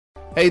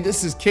Hey,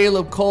 this is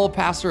Caleb Cole,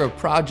 pastor of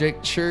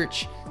Project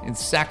Church in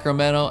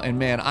Sacramento. And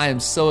man, I am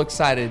so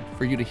excited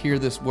for you to hear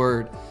this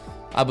word.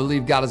 I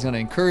believe God is going to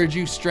encourage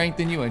you,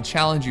 strengthen you, and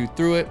challenge you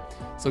through it.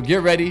 So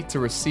get ready to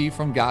receive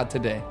from God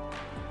today.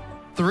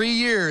 3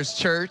 years,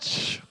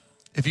 church.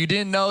 If you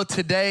didn't know,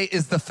 today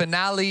is the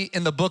finale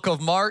in the book of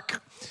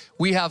Mark.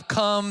 We have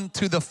come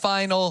to the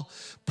final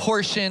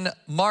portion,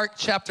 Mark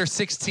chapter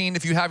 16.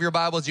 If you have your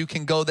Bibles, you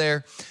can go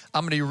there.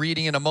 I'm going to be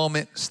reading in a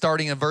moment,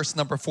 starting in verse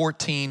number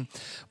 14.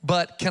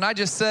 But can I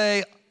just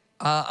say,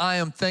 I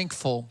am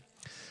thankful.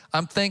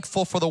 I'm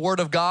thankful for the word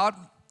of God,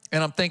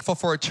 and I'm thankful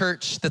for a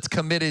church that's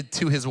committed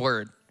to his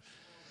word.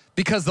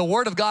 Because the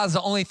word of God is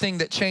the only thing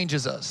that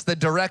changes us, that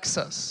directs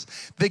us,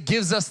 that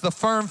gives us the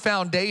firm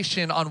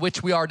foundation on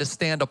which we are to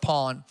stand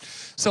upon.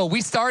 So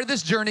we started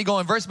this journey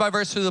going verse by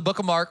verse through the book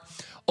of Mark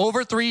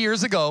over 3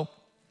 years ago.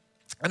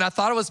 And I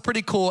thought it was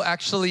pretty cool.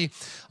 Actually,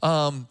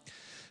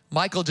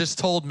 Michael just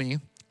told me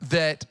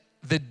that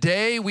the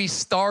day we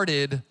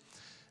started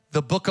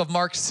the Book of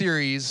Mark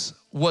series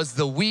was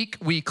the week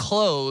we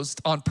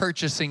closed on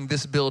purchasing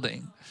this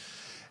building.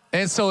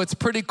 And so it's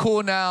pretty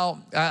cool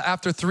now,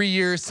 after 3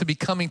 years, to be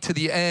coming to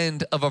the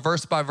end of a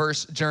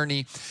verse-by-verse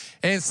journey.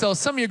 And so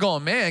some of you are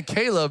going, man,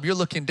 Caleb, you're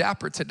looking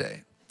dapper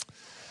today.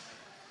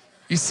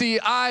 You see,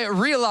 I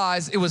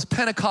realized it was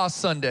Pentecost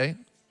Sunday,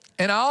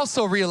 and I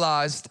also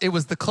realized it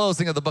was the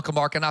closing of the book of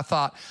Mark, and I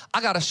thought,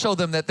 I got to show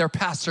them that their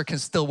pastor can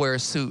still wear a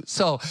suit.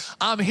 So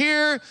I'm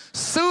here,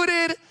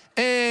 suited,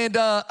 and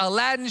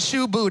Aladdin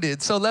shoe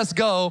booted. So let's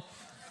go.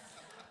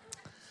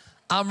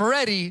 I'm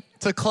ready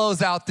to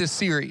close out this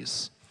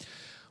series.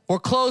 We're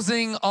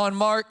closing on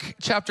Mark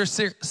chapter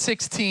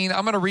 16.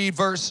 I'm going to read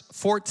verse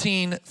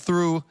 14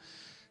 through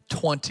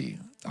 20.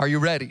 Are you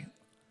ready?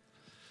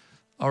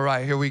 All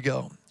right, here we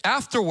go.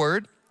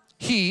 Afterward,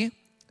 he,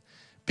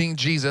 being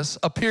Jesus,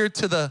 appeared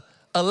to the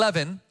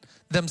 11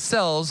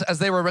 themselves as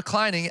they were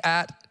reclining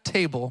at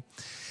table.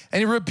 And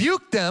he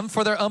rebuked them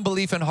for their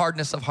unbelief and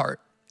hardness of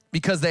heart,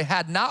 because they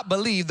had not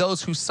believed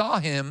those who saw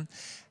him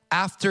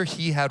after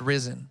he had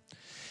risen.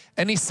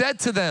 And he said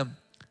to them,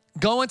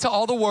 go into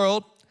all the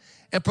world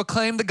and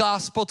proclaim the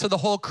gospel to the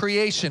whole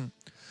creation.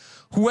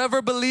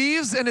 Whoever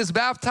believes and is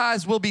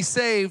baptized will be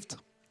saved,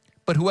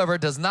 but whoever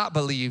does not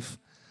believe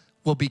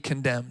will be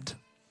condemned.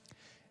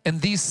 And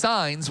these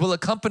signs will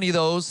accompany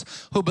those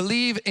who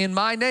believe in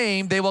my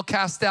name. They will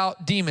cast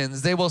out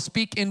demons. They will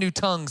speak in new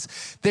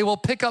tongues. They will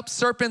pick up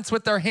serpents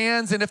with their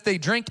hands, and if they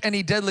drink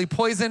any deadly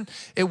poison,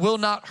 it will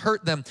not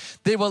hurt them.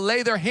 They will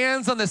lay their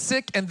hands on the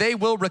sick, and they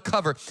will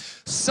recover.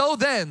 So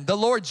then, the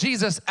Lord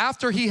Jesus,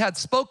 after he had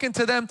spoken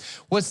to them,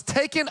 was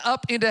taken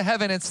up into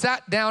heaven and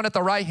sat down at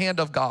the right hand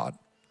of God.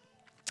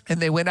 And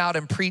they went out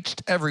and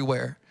preached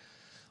everywhere,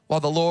 while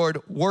the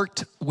Lord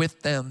worked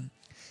with them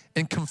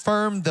and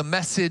confirmed the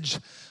message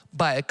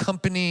by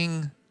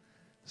accompanying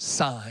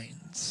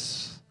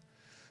signs.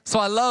 So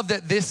I love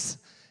that this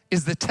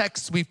is the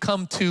text we've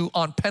come to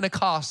on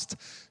Pentecost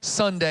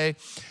Sunday.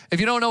 If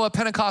you don't know what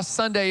Pentecost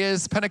Sunday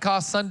is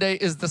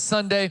the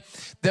Sunday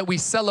that we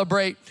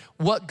celebrate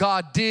what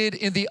God did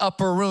in the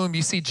upper room.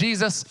 You see,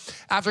 Jesus,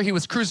 after he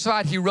was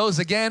crucified, he rose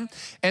again,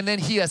 and then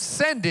he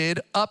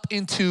ascended up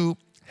into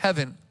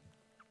heaven.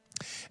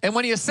 And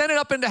when he ascended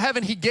up into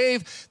heaven, he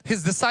gave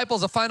his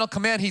disciples a final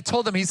command. He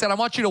told them, he said, I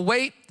want you to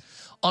wait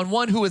on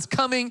one who is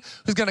coming,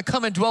 who's going to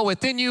come and dwell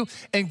within you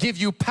and give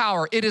you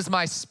power. It is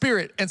my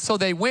spirit. And so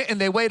they went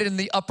and they waited in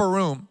the upper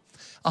room,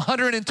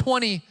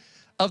 120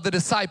 of the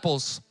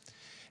disciples.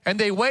 And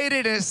they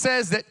waited, and it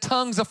says that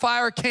tongues of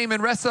fire came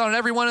and rested on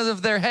every one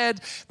of their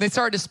head. They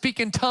started to speak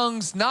in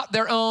tongues, not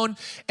their own.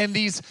 And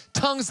these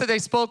tongues that they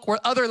spoke were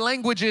other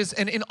languages.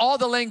 And in all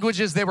the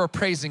languages, they were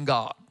praising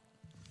God.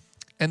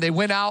 And they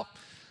went out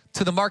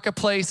to the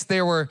marketplace.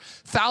 There were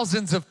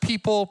thousands of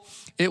people.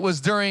 It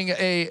was during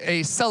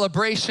a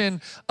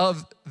celebration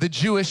of the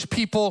Jewish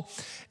people.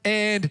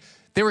 And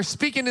they were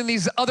speaking in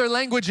these other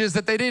languages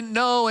that they didn't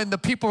know. And the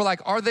people were like,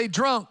 are they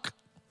drunk?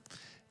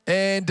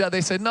 And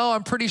they said, no,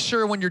 I'm pretty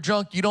sure when you're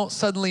drunk, you don't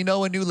suddenly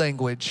know a new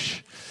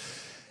language.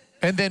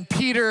 And then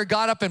Peter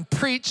got up and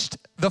preached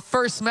the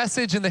first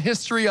message in the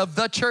history of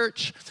the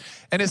church.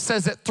 And it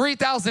says that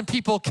 3,000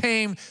 people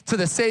came to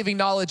the saving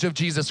knowledge of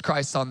Jesus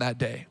Christ on that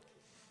day.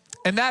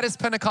 And that is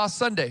Pentecost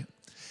Sunday.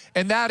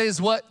 And that is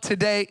what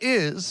today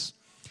is.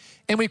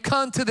 And we've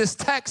come to this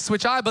text,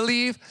 which I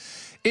believe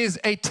is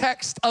a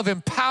text of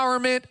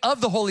empowerment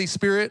of the Holy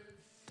Spirit,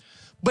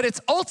 but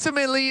it's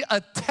ultimately a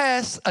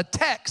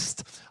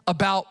text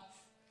about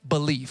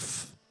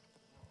belief.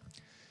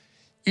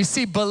 You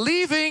see,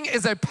 believing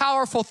is a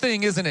powerful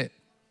thing, isn't it?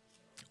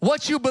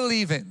 What you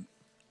believe in,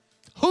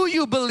 who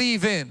you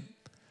believe in.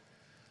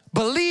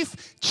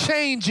 Belief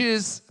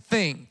changes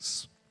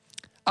things.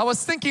 I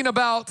was thinking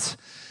about,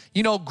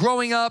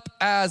 growing up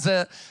as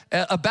a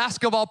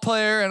basketball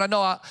player, and I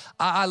know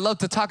I love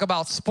to talk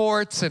about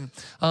sports, and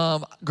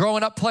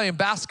growing up playing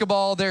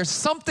basketball, there's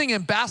something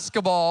in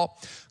basketball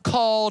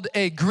called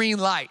a green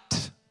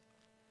light.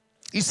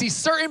 You see,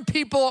 certain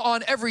people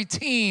on every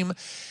team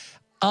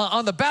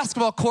on the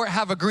basketball court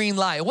have a green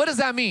light. What does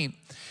that mean?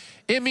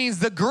 It means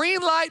the green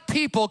light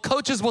people,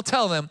 coaches will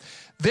tell them,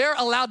 they're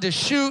allowed to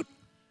shoot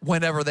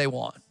whenever they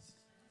want.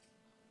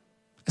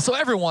 So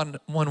everyone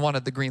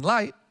wanted the green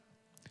light.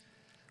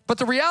 But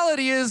the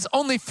reality is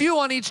only few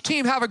on each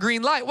team have a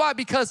green light. Why?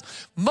 Because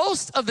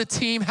most of the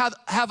team have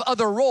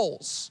other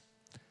roles.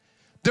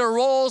 Their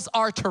roles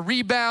are to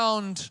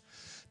rebound,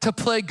 to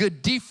play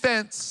good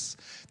defense,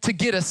 to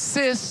get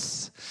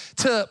assists,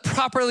 to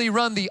properly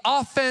run the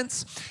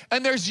offense.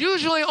 And there's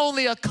usually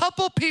only a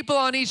couple people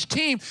on each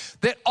team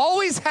that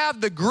always have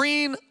the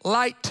green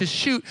light to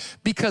shoot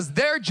because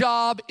their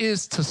job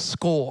is to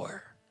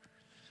score.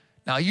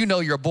 Now, you know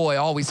your boy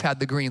always had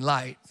the green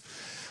light.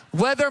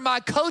 Whether my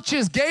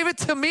coaches gave it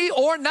to me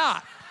or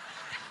not,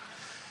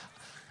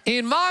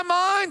 in my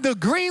mind, the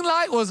green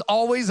light was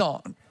always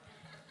on.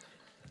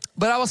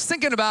 But I was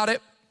thinking about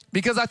it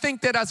because I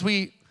think that as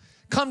we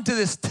come to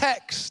this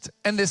text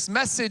and this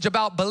message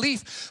about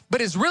belief,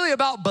 but it's really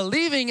about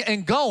believing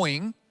and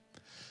going,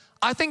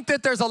 I think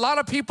that there's a lot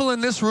of people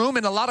in this room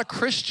and a lot of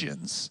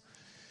Christians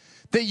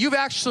that you've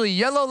actually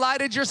yellow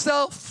lighted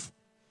yourself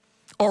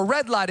or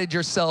red lighted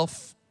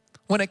yourself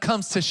when it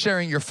comes to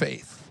sharing your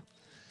faith,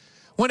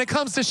 when it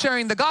comes to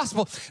sharing the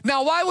gospel.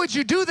 Now, why would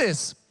you do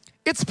this?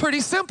 It's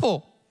pretty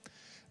simple.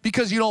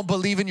 Because you don't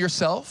believe in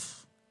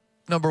yourself,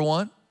 number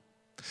one.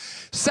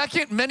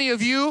 Second, many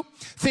of you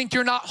think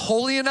you're not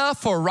holy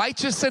enough or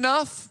righteous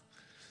enough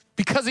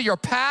because of your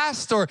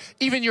past or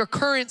even your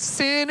current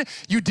sin.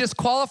 You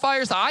disqualify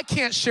yourself. I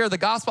can't share the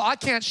gospel. I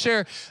can't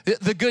share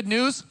the good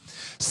news.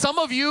 Some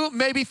of you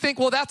maybe think,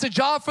 well, that's a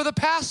job for the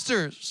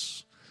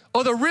pastors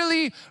or the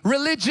really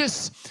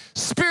religious,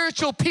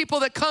 spiritual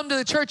people that come to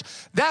the church.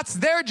 That's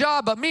their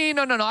job, but me,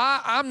 no,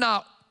 I'm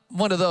not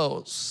one of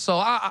those.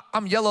 So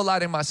I'm yellow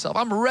lighting myself.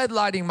 I'm red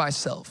lighting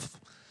myself.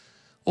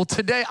 Well,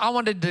 today I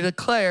wanted to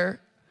declare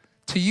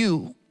to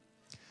you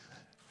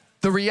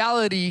the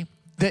reality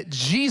that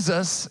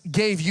Jesus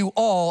gave you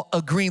all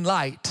a green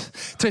light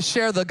to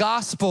share the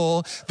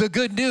gospel, the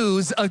good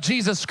news of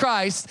Jesus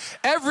Christ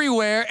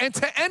everywhere and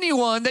to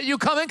anyone that you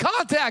come in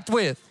contact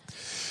with.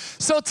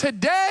 So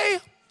today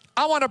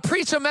I want to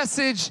preach a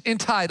message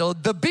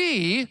entitled, The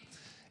Be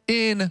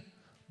in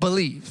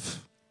Believe.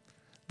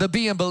 The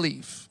Be and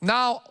Believe.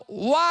 Now,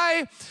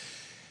 why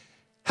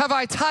have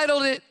I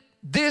titled it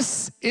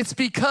this? It's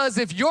because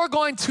if you're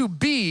going to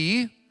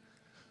be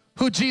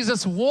who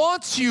Jesus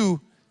wants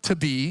you to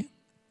be,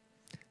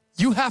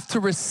 you have to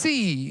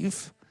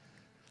receive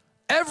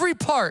every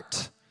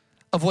part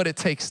of what it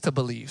takes to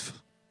believe.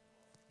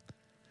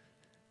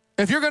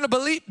 If you're going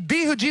to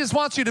be who Jesus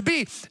wants you to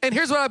be, and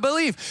here's what I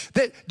believe,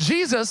 that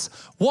Jesus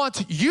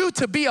wants you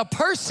to be a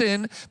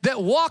person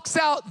that walks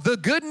out the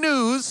good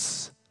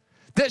news,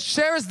 that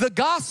shares the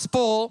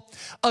gospel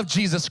of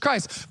Jesus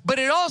Christ. But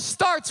it all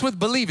starts with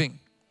believing.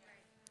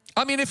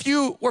 I mean, if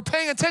you were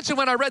paying attention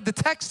when I read the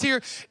text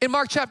here in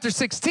Mark chapter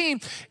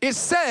 16, it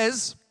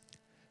says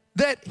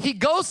that he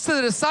goes to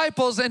the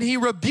disciples and he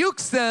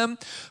rebukes them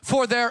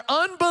for their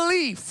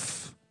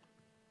unbelief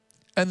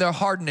and their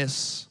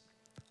hardness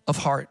of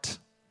heart.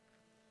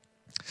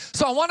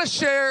 So I want to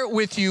share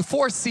with you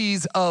 4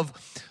 C's of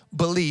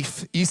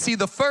belief. You see,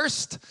 the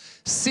first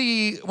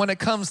C when it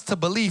comes to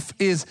belief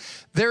is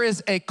there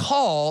is a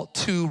call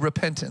to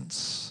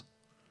repentance.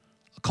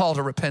 A call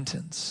to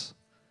repentance.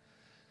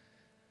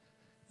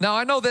 Now,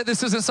 I know that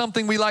this isn't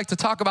something we like to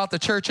talk about the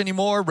church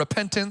anymore,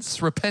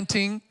 repentance,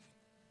 repenting.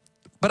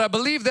 But I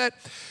believe that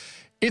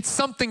it's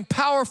something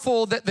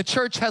powerful that the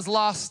church has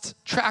lost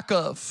track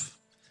of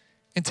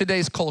in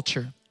today's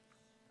culture.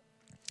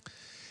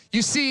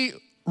 You see,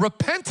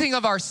 repenting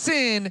of our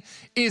sin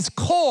is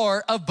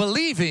core of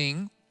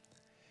believing,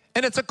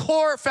 and it's a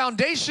core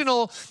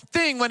foundational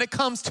thing when it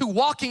comes to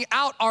walking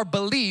out our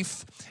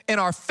belief and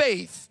our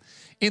faith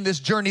in this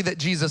journey that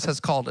Jesus has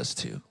called us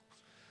to.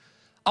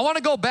 I want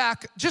to go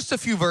back just a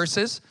few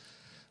verses.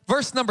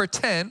 Verse number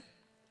 10,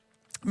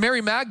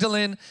 Mary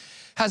Magdalene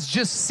has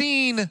just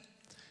seen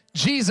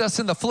Jesus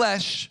in the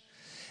flesh,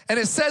 and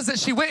it says that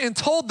she went and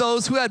told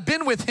those who had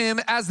been with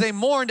him as they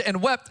mourned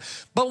and wept.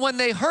 But when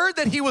they heard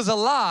that he was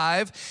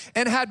alive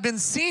and had been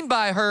seen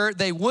by her,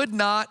 they would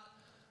not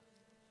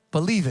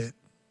believe it.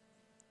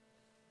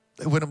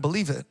 They wouldn't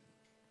believe it.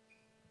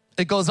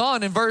 It goes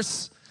on in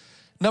verse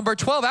number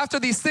 12. After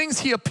these things,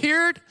 he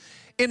appeared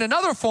in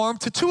another form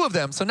to 2 of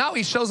them. So now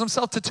he shows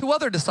himself to 2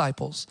 other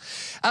disciples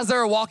as they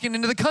were walking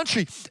into the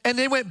country. And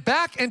they went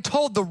back and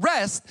told the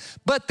rest,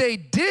 but they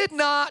did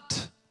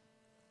not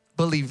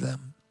believe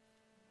them.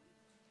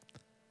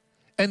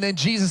 And then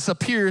Jesus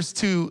appears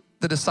to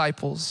the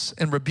disciples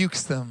and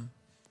rebukes them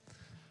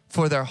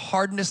for their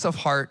hardness of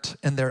heart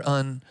and their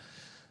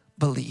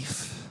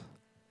unbelief.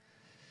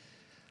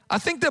 I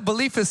think that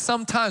belief is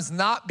sometimes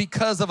not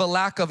because of a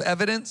lack of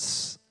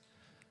evidence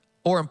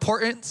or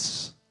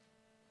importance.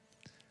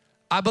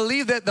 I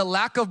believe that the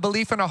lack of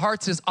belief in our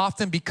hearts is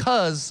often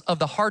because of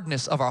the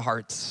hardness of our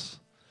hearts.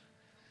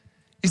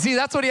 You see,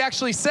 that's what he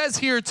actually says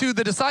here to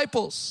the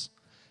disciples.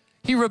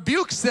 He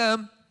rebukes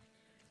them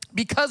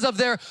because of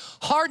their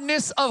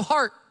hardness of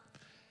heart.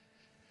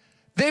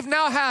 They've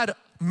now had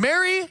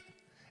Mary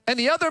and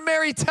the other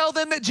Mary tell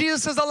them that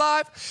Jesus is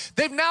alive.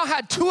 They've now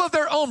had two of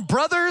their own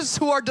brothers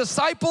who are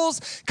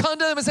disciples come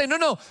to them and say,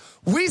 no,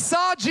 we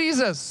saw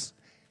Jesus.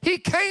 He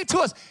came to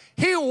us.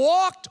 He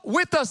walked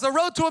with us. The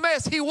road to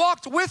Emmaus, he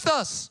walked with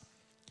us.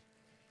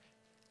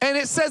 And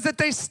it says that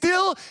they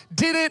still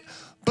didn't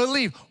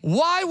believe.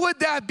 Why would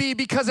that be?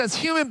 Because as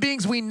human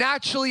beings, we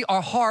naturally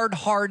are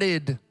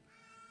hard-hearted.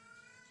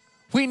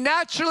 We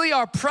naturally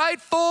are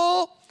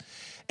prideful.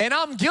 And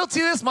I'm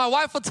guilty of this. My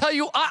wife will tell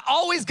you, I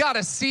always got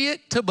to see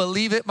it to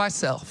believe it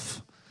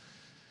myself.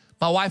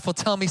 My wife will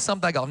tell me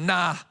something. I go,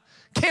 nah,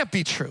 can't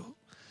be true.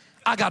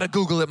 I got to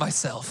Google it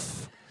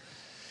myself.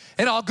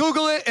 And I'll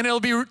Google it and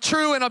it'll be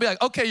true. And I'll be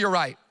like, okay, you're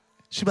right.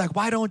 She'll be like,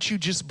 why don't you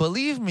just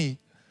believe me?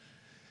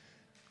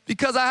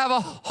 Because I have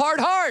a hard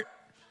heart.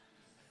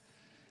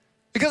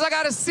 Because I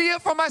got to see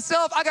it for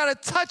myself. I got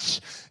to touch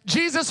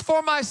Jesus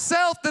for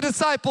myself, the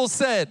disciples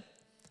said.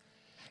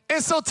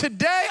 And so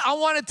today I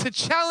wanted to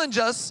challenge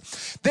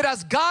us that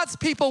as God's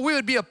people, we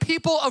would be a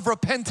people of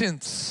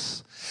repentance.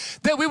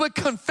 That we would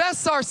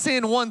confess our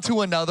sin one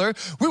to another.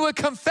 We would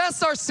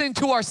confess our sin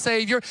to our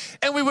Savior,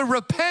 and we would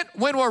repent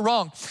when we're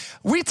wrong.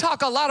 We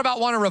talk a lot about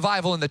wanting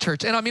revival in the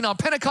church. And I mean, on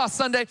Pentecost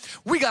Sunday,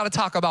 we got to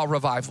talk about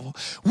revival.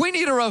 We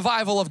need a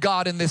revival of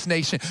God in this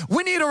nation.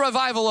 We need a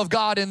revival of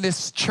God in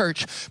this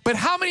church. But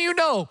how many of you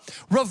know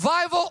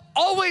revival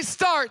always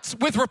starts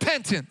with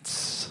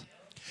repentance?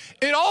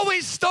 It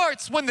always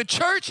starts when the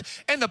church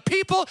and the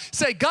people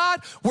say,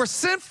 God, we're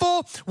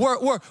sinful,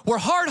 we're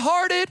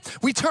hard-hearted,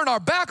 we turn our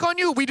back on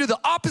you, we do the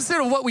opposite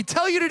of what we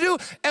tell you to do,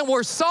 and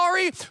we're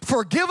sorry,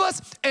 forgive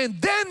us,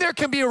 and then there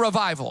can be a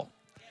revival.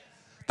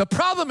 The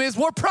problem is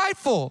we're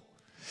prideful.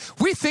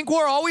 We think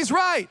we're always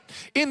right.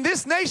 In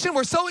this nation,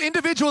 we're so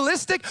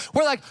individualistic.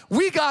 We're like,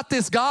 we got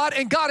this, God,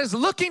 and God is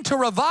looking to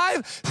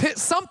revive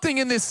something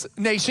in this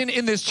nation,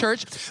 in this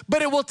church,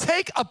 but it will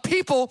take a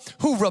people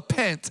who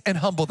repent and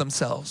humble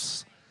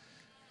themselves.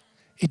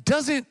 It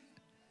doesn't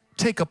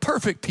take a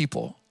perfect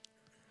people.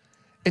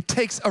 It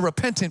takes a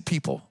repentant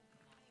people.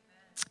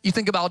 You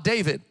think about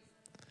David.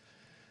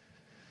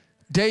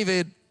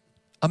 David,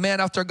 a man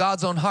after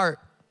God's own heart,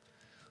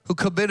 who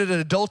committed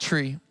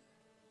adultery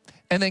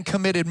and then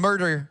committed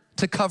murder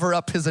to cover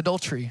up his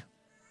adultery.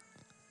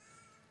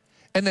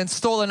 And then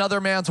stole another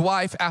man's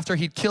wife after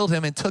he'd killed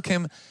him and took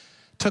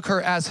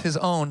her as his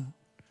own.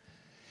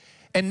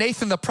 And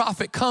Nathan the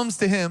prophet comes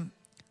to him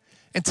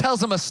and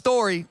tells him a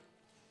story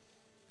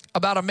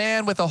about a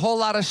man with a whole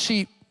lot of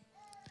sheep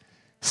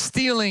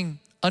stealing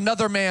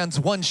another man's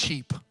one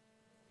sheep.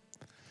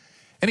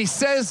 And he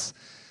says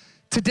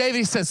to David,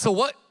 he says, so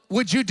what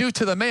would you do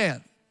to the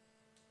man?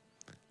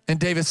 And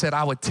David said,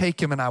 I would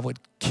take him and I would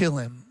kill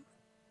him,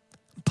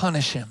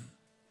 punish him.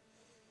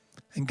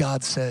 And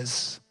God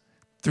says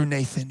through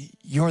Nathan,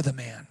 you're the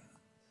man.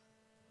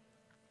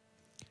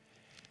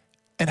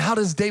 And how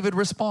does David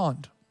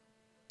respond?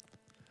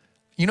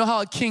 You know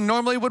how a king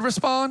normally would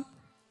respond?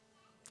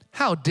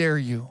 How dare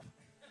you?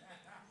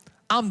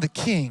 I'm the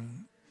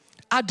king.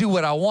 I do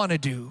what I want to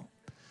do.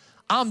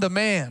 I'm the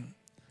man.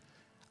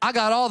 I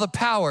got all the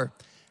power.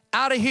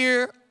 Out of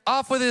here,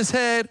 off with his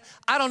head.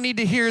 I don't need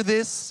to hear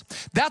this.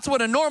 That's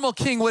what a normal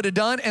king would have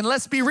done. And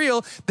let's be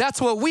real, that's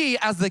what we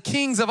as the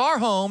kings of our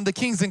home, the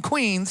kings and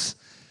queens,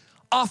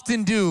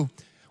 often do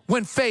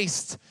when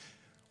faced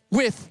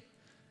with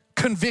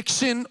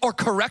conviction or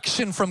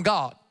correction from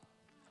God.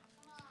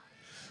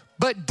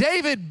 But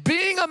David,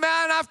 being a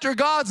man after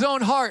God's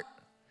own heart,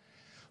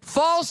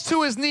 falls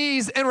to his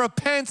knees and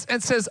repents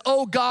and says,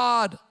 oh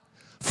God,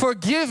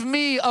 forgive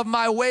me of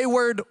my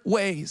wayward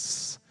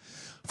ways.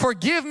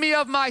 Forgive me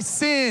of my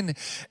sin.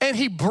 And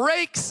he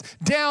breaks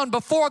down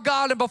before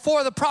God and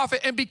before the prophet.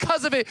 And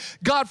because of it,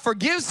 God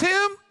forgives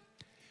him.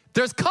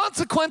 There's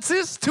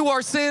consequences to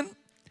our sin.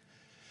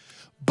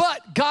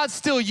 But God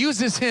still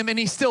uses him and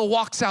he still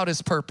walks out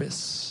his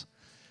purpose.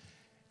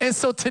 And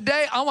so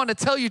today I want to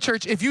tell you,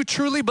 church, if you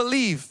truly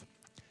believe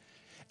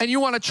and you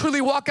want to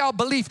truly walk out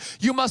belief,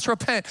 you must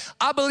repent.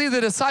 I believe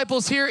the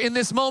disciples here in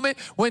this moment,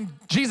 when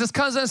Jesus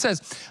comes in and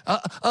says,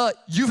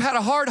 you've had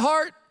a hard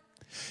heart,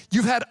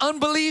 you've had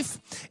unbelief,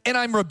 and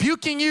I'm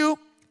rebuking you.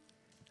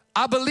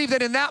 I believe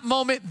that in that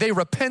moment they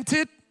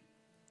repented.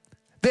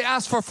 They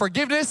asked for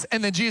forgiveness,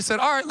 and then Jesus said,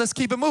 all right, let's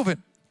keep it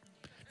moving.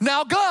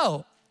 Now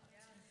go.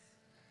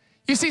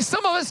 You see,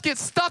 some of us get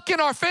stuck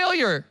in our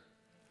failure.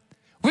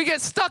 We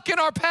get stuck in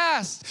our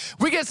past.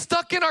 We get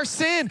stuck in our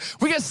sin.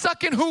 We get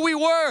stuck in who we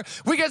were.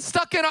 We get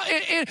stuck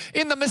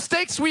in the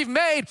mistakes we've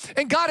made.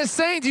 And God is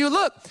saying to you,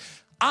 look,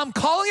 I'm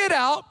calling it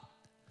out.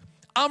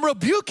 I'm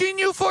rebuking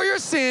you for your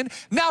sin.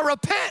 Now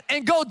repent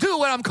and go do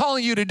what I'm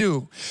calling you to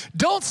do.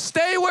 Don't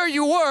stay where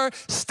you were.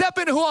 Step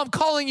into who I'm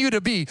calling you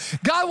to be.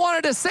 God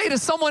wanted to say to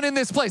someone in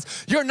this place,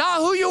 you're not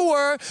who you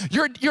were.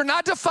 You're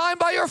not defined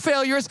by your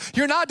failures.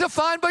 You're not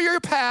defined by your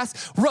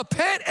past.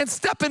 Repent and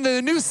step into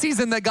the new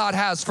season that God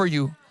has for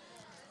you.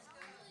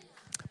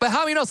 But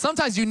how many know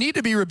sometimes you need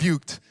to be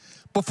rebuked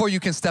before you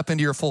can step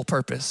into your full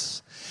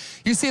purpose?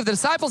 You see, if the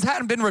disciples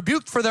hadn't been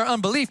rebuked for their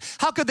unbelief,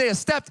 how could they have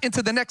stepped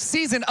into the next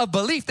season of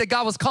belief that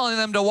God was calling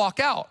them to walk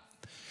out?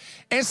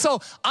 And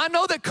so I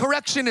know that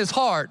correction is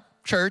hard,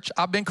 church.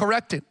 I've been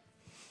corrected.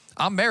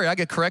 I'm married. I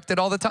get corrected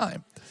all the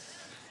time.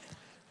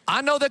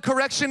 I know that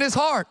correction is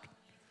hard.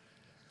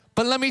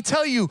 But let me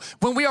tell you,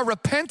 when we are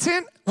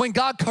repentant, when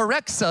God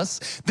corrects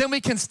us, then we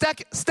can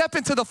step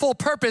into the full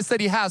purpose that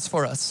he has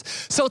for us.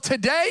 So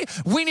today,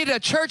 we need a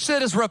church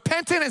that is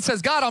repentant and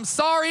says, God, I'm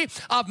sorry,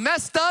 I've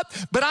messed up,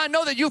 but I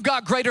know that you've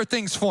got greater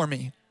things for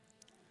me.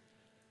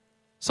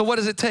 So what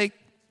does it take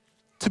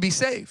to be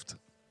saved?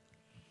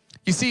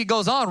 You see, it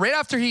goes on. Right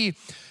after he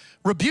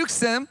rebukes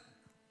them,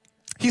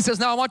 he says,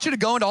 now I want you to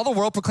go into all the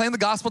world, proclaim the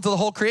gospel to the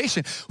whole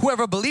creation.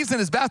 Whoever believes and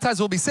is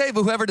baptized will be saved,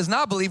 but whoever does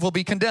not believe will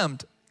be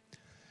condemned.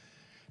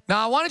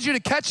 Now, I wanted you to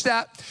catch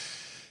that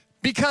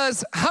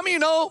because how many of you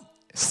know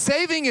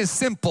saving is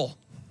simple?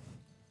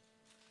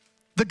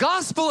 The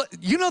gospel,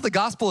 you know the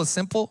gospel is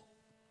simple?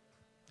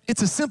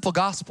 It's a simple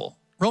gospel.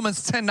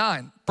 Romans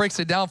 10:9 breaks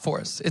it down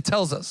for us. It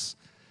tells us,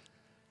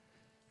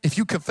 if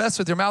you confess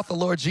with your mouth the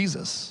Lord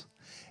Jesus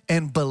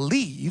and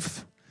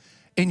believe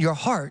in your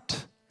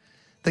heart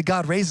that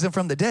God raised him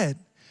from the dead,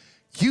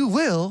 you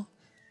will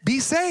be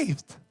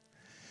saved.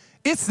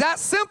 It's that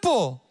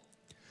simple.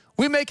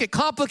 We make it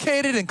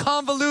complicated and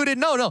convoluted.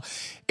 No,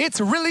 it's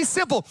really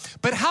simple.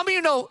 But how many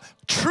of you know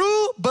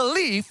true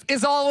belief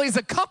is always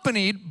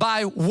accompanied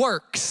by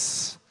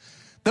works?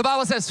 The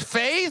Bible says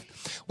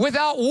faith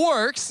without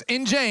works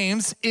in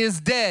James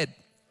is dead.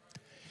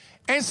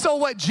 And so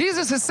what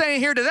Jesus is saying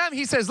here to them,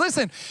 he says,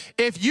 listen,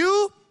 if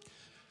you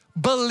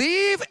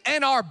believe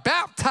and are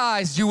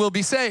baptized, you will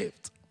be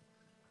saved.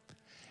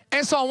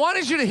 And so I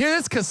wanted you to hear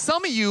this because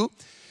some of you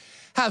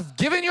have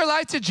given your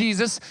life to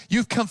Jesus,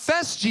 you've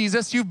confessed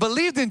Jesus, you've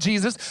believed in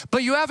Jesus,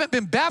 but you haven't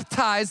been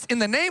baptized in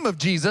the name of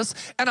Jesus.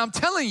 And I'm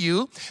telling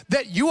you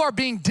that you are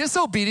being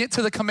disobedient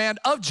to the command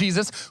of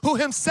Jesus, who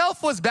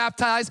himself was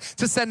baptized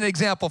to set an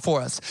example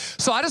for us.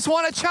 So I just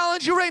want to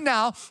challenge you right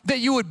now that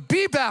you would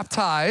be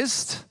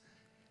baptized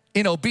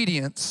in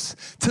obedience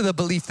to the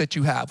belief that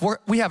you have.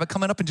 We have it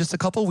coming up in just a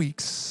couple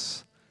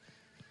weeks.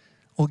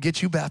 We'll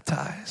get you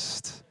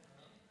baptized.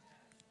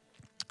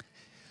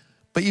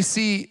 But you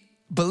see,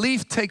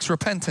 belief takes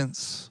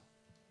repentance.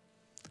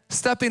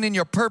 Stepping in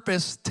your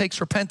purpose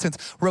takes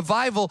repentance.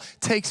 Revival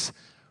takes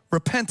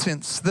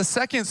repentance. The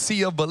second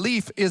C of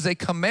belief is a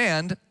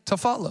command to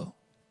follow.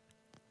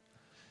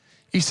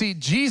 You see,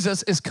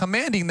 Jesus is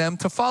commanding them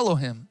to follow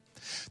him,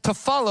 to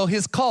follow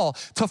his call,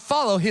 to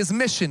follow his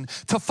mission,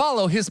 to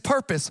follow his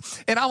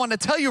purpose. And I want to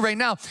tell you right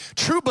now,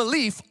 true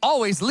belief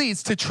always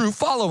leads to true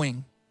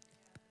following.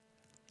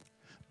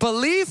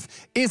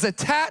 Belief is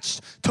attached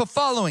to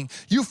following.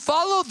 You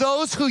follow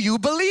those who you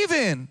believe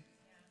in,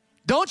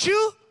 don't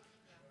you?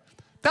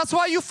 That's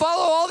why you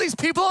follow all these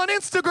people on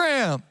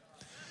Instagram.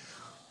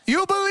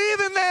 You believe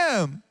in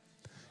them.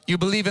 You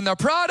believe in their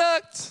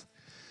product.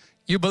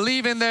 You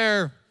believe in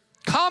their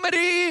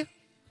comedy.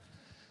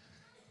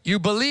 You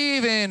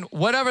believe in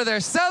whatever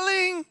they're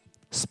selling,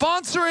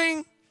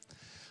 sponsoring.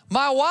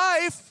 My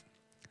wife,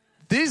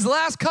 these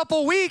last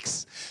couple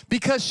weeks,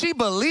 because she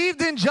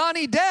believed in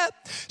Johnny Depp,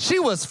 she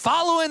was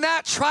following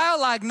that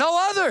trial like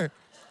no other.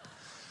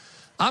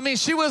 I mean,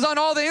 she was on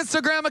all the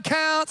Instagram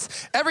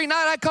accounts. Every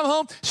night I come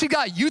home, she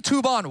got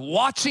YouTube on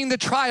watching the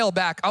trial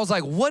back. I was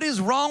like, what is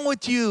wrong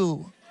with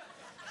you?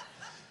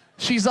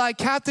 She's like,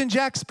 Captain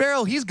Jack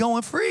Sparrow, he's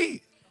going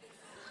free.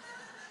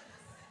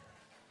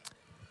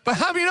 But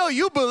how do you know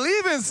you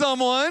believe in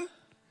someone,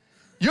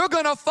 you're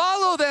gonna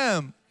follow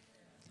them.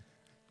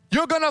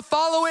 You're gonna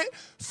follow it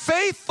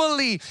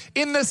faithfully.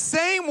 In the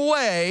same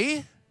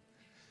way,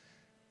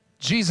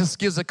 Jesus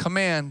gives a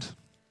command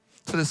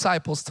to the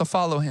disciples to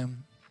follow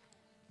him.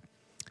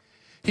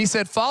 He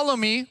said, follow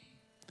me.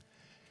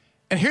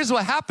 And here's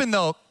what happened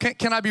though.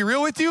 Can I be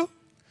real with you?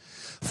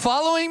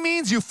 Following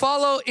means you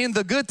follow in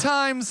the good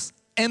times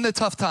and the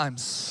tough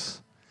times.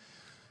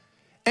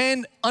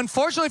 And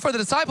unfortunately for the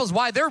disciples,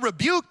 why they're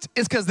rebuked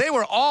is because they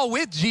were all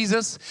with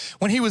Jesus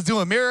when he was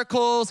doing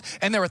miracles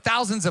and there were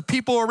thousands of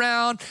people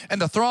around and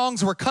the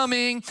throngs were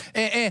coming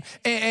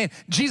and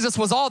Jesus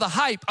was all the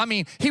hype. I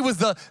mean, he was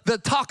the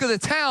talk of the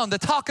town, the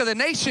talk of the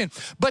nation.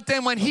 But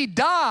then when he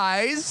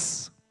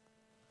dies,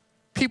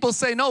 people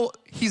say, no,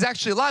 he's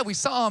actually alive. We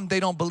saw him. They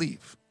don't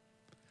believe.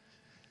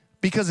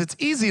 Because it's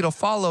easy to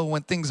follow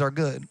when things are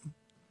good.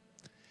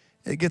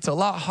 It gets a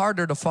lot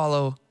harder to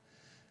follow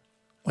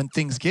when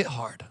things get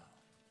hard.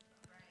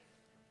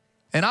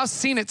 And I've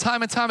seen it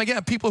time and time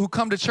again, people who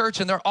come to church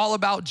and they're all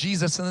about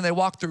Jesus and then they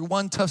walk through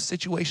one tough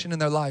situation in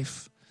their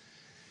life.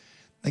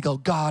 They go,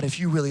 God, if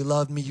you really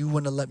loved me, you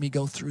wouldn't have let me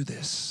go through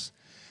this.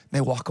 And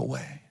they walk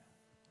away.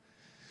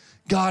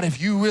 God,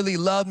 if you really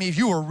loved me, if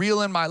you were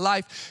real in my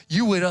life,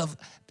 I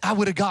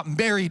would have gotten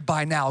married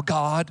by now,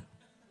 God.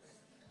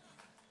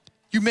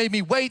 You made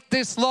me wait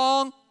this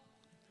long.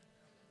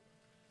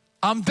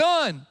 I'm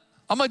done.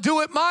 I'm gonna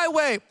do it my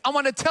way. I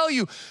wanna tell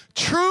you,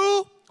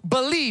 true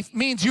belief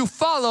means you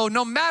follow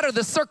no matter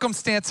the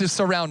circumstances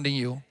surrounding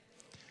you.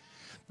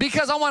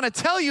 because I want to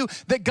tell you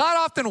that God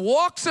often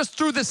walks us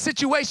through the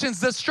situations,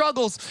 the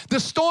struggles, the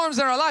storms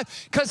in our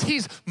life, because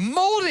he's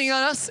molding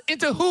us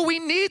into who we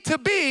need to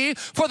be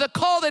for the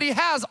call that he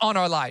has on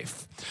our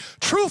life.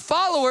 True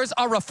followers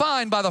are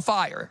refined by the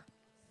fire.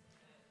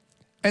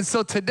 And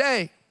so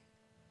today,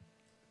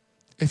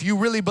 if you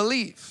really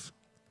believe,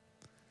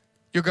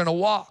 you're going to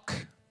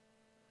walk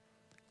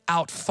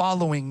out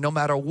following no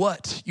matter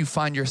what you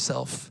find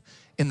yourself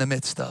in the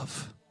midst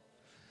of.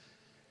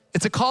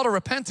 It's a call to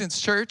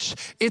repentance, church.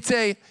 It's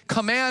a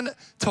command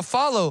to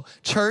follow,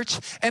 church.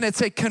 And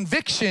it's a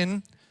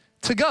conviction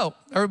to go.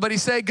 Everybody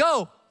say,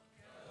 go.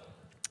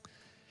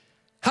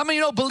 How many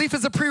know belief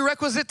is a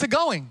prerequisite to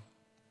going?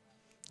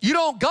 You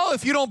don't go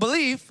if you don't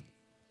believe.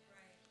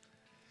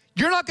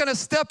 You're not going to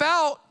step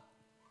out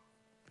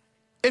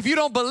if you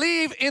don't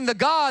believe in the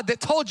God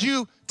that told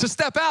you to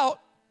step out.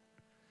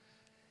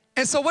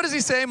 And so what does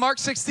he say? Mark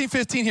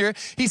 16:15 here.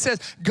 He says,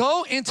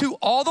 go into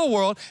all the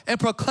world and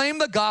proclaim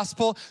the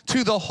gospel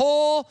to the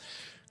whole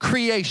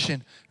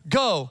creation.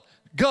 Go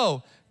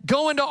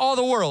into all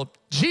the world.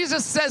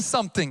 Jesus says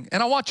something,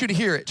 and I want you to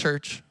hear it,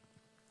 church.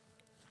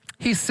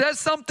 He says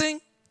something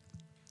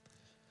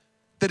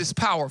that is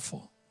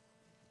powerful.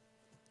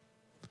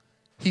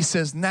 He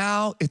says,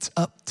 now it's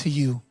up to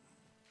you.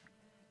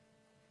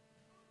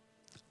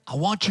 I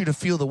want you to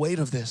feel the weight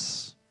of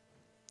this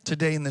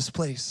today in this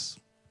place.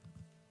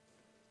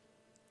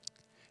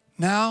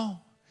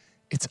 Now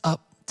it's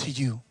up to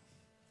you.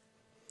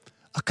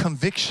 A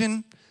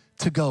conviction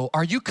to go.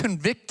 Are you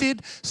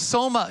convicted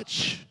so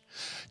much?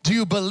 Do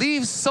you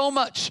believe so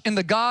much in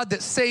the God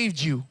that saved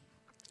you,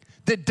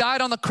 that died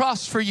on the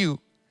cross for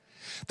you,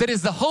 that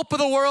is the hope of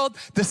the world,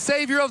 the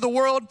Savior of the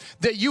world,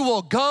 that you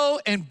will go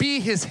and be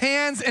his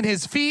hands and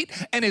his feet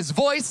and his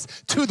voice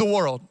to the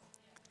world?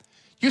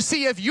 You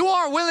see, if you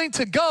are willing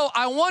to go,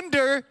 I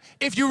wonder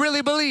if you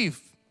really believe.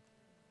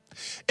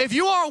 If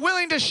you are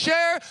willing to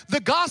share the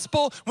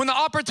gospel when the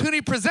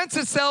opportunity presents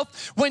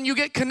itself, when you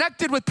get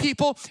connected with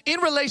people, in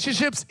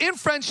relationships, in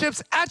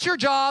friendships, at your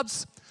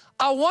jobs,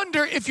 I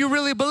wonder if you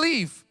really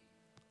believe.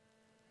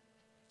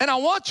 And I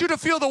want you to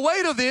feel the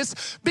weight of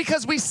this,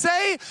 because we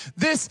say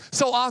this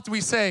so often.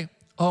 We say,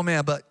 oh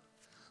man, but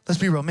let's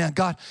be real, man,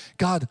 God,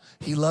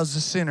 he loves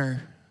the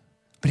sinner,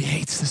 but he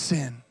hates the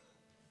sin.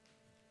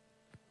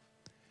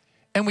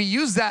 And we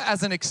use that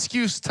as an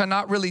excuse to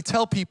not really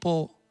tell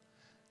people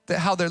that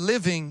how they're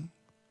living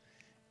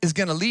is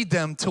going to lead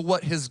them to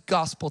what his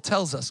gospel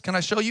tells us. Can I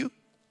show you?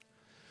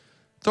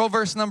 Throw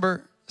verse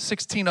number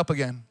 16 up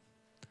again.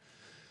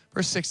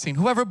 Verse 16,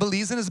 whoever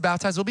believes and is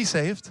baptized will be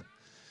saved.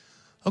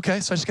 Okay,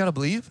 so I just got to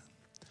believe.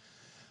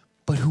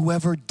 But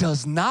whoever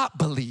does not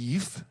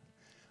believe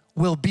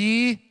will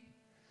be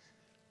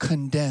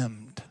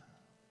condemned.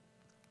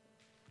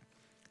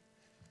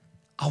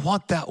 I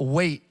want that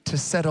weight to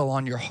settle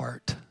on your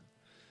heart,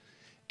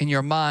 in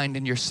your mind,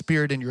 in your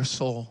spirit, in your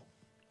soul.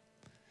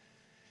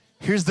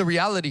 Here's the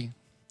reality.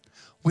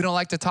 We don't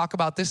like to talk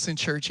about this in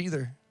church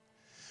either.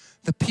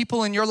 The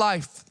people in your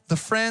life, the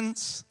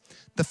friends,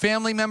 the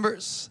family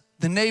members,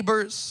 the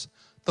neighbors,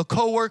 the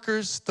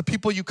coworkers, the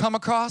people you come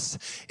across,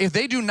 if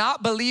they do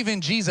not believe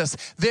in Jesus,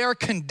 they are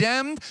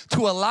condemned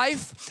to a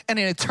life and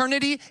an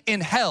eternity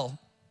in hell.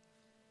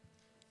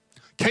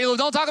 Caleb,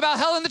 don't talk about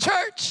hell in the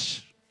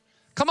church.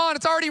 Come on,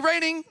 it's already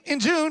raining in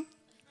June.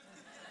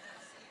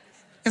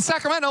 In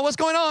Sacramento, what's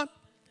going on?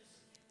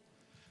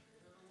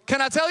 Can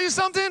I tell you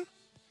something?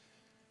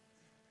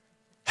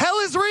 Hell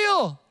is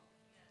real.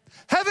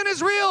 Heaven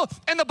is real,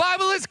 and the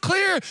Bible is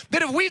clear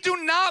that if we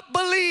do not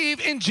believe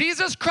in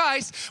Jesus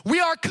Christ, we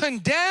are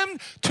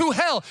condemned to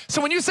hell.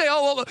 So when you say,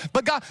 oh, well,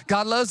 but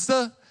God loves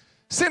the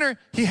sinner,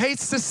 he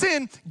hates the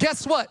sin,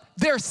 guess what?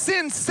 Their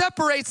sin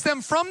separates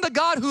them from the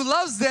God who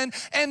loves them,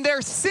 and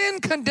their sin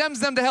condemns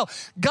them to hell.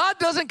 God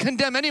doesn't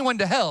condemn anyone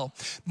to hell.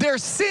 Their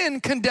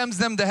sin condemns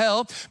them to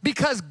hell,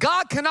 because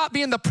God cannot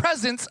be in the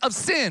presence of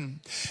sin.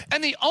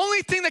 And the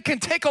only thing that can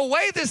take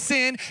away the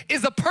sin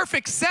is a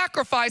perfect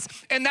sacrifice,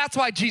 and that's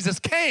why Jesus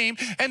came,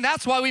 and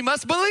that's why we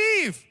must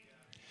believe.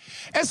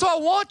 And so I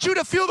want you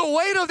to feel the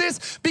weight of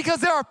this, because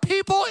there are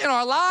people in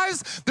our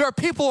lives, there are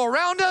people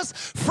around us,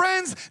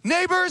 friends,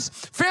 neighbors,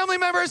 family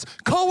members,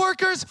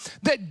 coworkers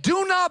that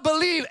do not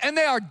believe, and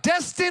they are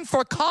destined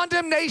for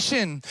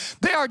condemnation.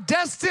 They are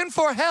destined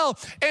for hell.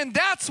 And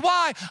that's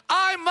why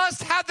I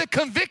must have the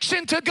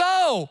conviction to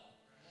go.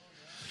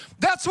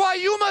 That's why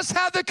you must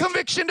have the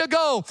conviction to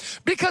go.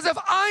 Because if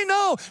I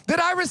know that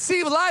I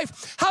receive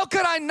life, how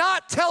could I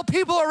not tell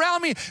people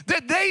around me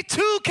that they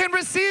too can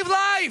receive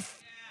life?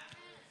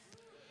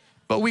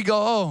 But we go,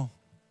 oh,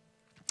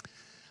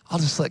 I'll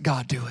just let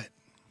God do it.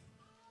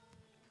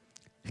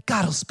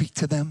 God will speak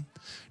to them.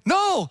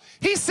 No,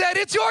 he said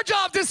it's your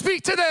job to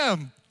speak to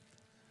them.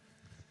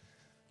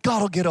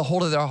 God will get a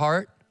hold of their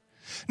heart.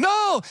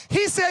 No,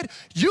 he said,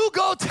 you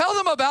go tell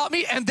them about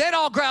me, and then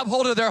I'll grab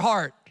hold of their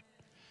heart.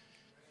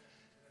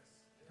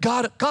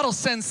 God will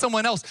send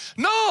someone else.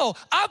 No,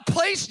 I've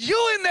placed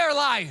you in their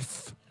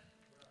life.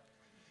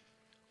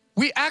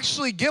 we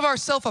actually give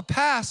ourselves a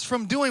pass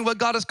from doing what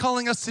God is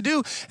calling us to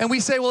do. And we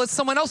say, well, it's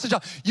someone else's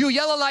job. You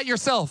yellow light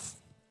yourself.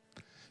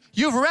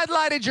 You've red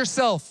lighted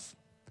yourself.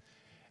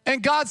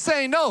 And God's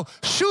saying, no,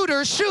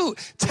 shooter, shoot.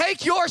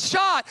 Take your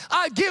shot.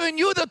 I've given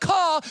you the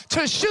call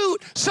to shoot,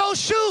 so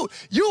shoot.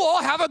 You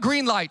all have a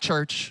green light,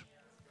 church.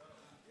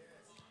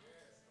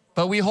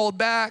 But we hold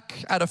back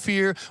out of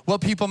fear, what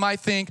people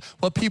might think,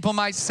 what people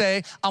might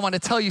say. I want to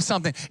tell you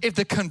something. If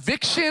the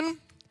conviction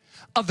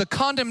of the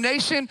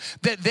condemnation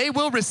that they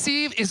will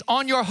receive is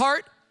on your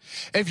heart,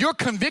 if you're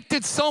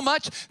convicted so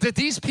much that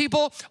these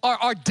people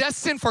are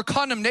destined for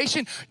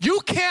condemnation, you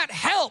can't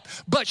help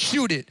but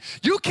shoot it.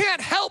 You can't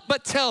help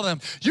but tell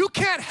them. You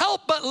can't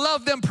help but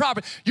love them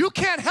properly. You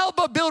can't help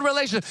but build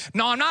relationships.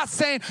 No, I'm not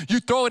saying you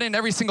throw it in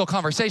every single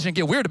conversation and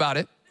get weird about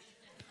it.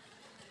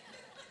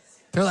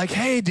 They're like,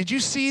 hey, did you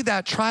see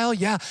that trial?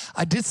 Yeah,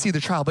 I did see the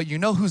trial, but you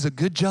know who's a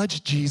good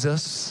judge?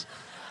 Jesus.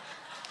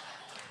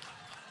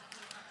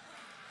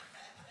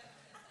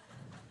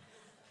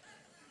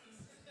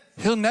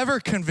 He'll never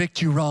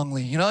convict you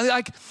wrongly. You know,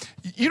 like,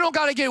 you don't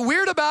got to get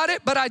weird about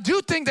it, but I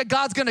do think that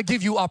God's going to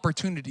give you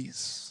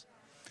opportunities.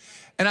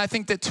 And I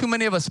think that too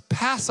many of us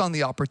pass on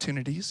the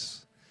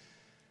opportunities.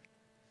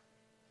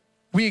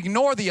 We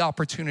ignore the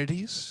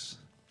opportunities.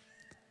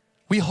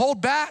 We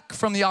hold back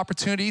from the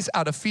opportunities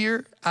out of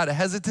fear, out of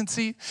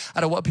hesitancy,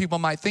 out of what people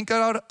might think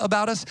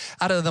about us,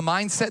 out of the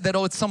mindset that,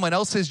 oh, it's someone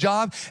else's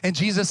job. And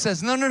Jesus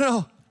says, no, no,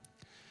 no.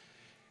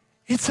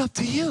 It's up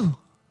to you.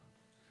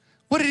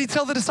 What did he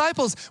tell the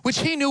disciples? Which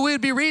he knew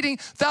we'd be reading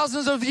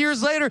thousands of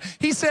years later.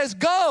 He says,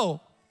 go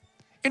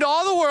into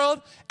all the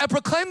world and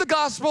proclaim the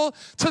gospel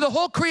to the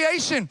whole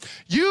creation.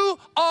 You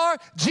are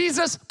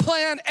Jesus'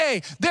 plan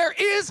A. There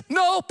is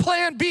no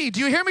plan B.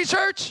 Do you hear me,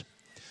 church?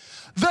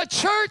 The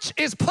church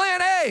is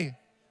plan A.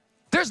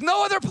 There's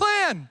no other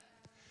plan.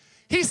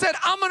 He said,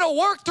 I'm going to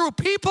work through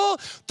people,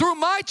 through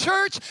my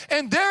church,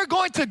 and they're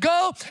going to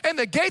go, and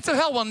the gates of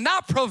hell will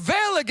not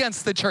prevail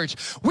against the church.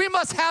 We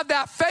must have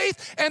that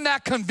faith and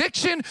that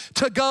conviction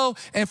to go.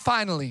 And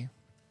finally,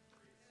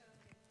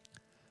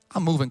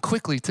 I'm moving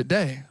quickly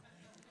today.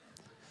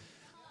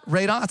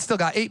 Right on, I still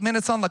got 8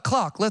 minutes on the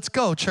clock. Let's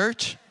go,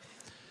 church.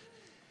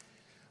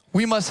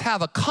 We must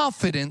have a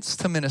confidence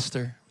to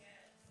minister.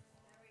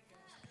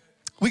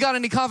 We got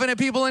any confident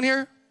people in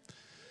here?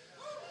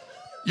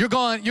 You're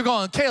going,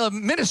 Caleb,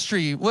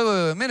 ministry.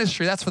 Wait,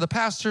 ministry, that's for the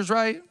pastors,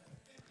 right?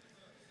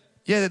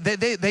 Yeah,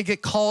 they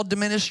get called to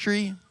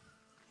ministry.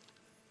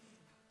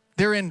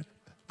 They're in,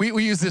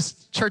 we use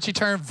this churchy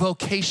term,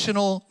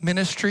 vocational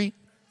ministry.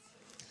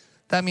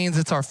 That means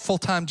it's our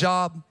full-time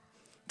job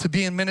to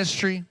be in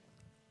ministry.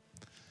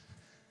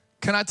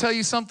 Can I tell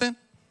you something?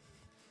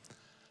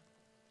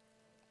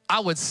 I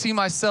would see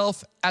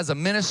myself as a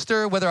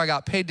minister whether I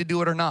got paid to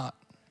do it or not.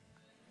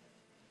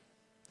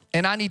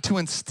 And I need to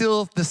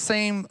instill the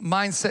same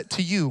mindset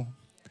to you,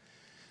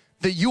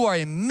 that you are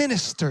a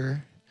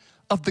minister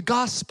of the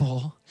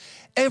gospel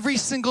every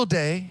single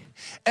day,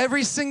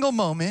 every single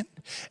moment,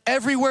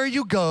 everywhere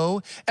you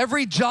go,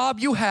 every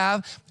job you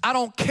have. I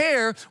don't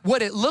care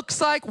what it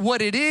looks like,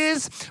 what it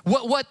is,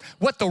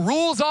 what the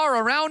rules are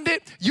around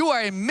it. You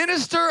are a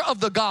minister of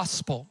the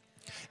gospel.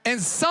 And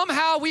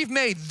somehow we've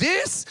made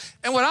this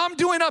and what I'm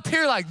doing up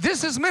here like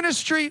this is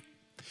ministry.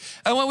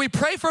 And when we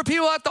pray for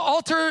people at the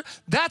altar,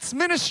 that's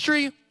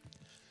ministry.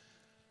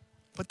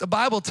 But the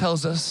Bible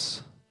tells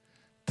us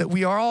that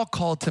we are all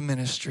called to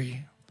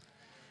ministry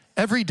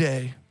every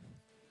day,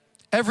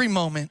 every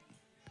moment,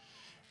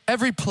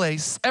 every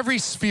place, every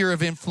sphere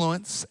of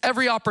influence,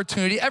 every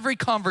opportunity, every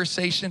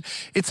conversation.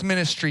 It's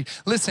ministry.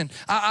 Listen,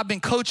 I've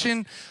been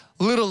coaching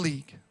Little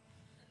League.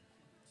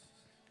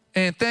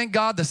 And thank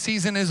God the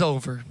season is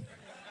over.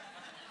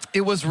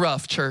 It was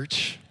rough,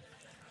 church.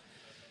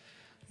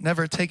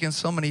 Never taken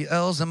so many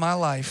L's in my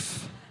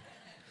life.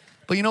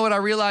 But you know what I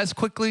realized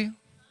quickly?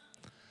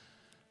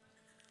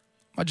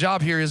 My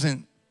job here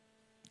isn't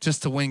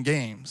just to win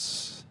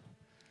games.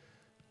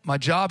 My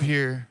job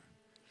here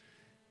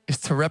is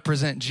to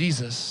represent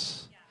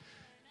Jesus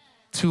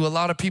to a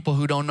lot of people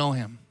who don't know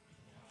him.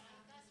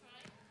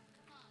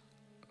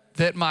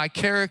 That my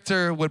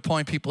character would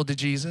point people to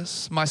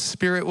Jesus. My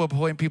spirit would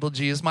point people to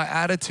Jesus. My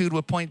attitude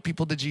would point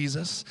people to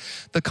Jesus.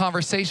 The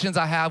conversations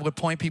I have would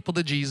point people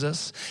to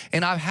Jesus.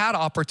 And I've had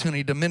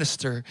opportunity to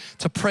minister,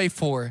 to pray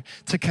for,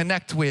 to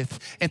connect with,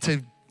 and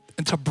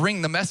to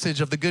bring the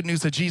message of the good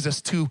news of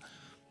Jesus to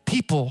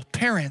people,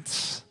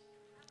 parents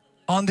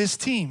on this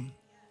team.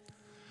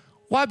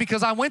 Why?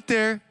 Because I went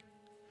there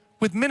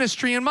with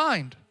ministry in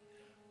mind.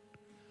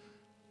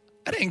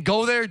 I didn't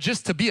go there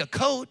just to be a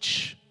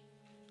coach.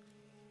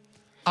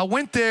 I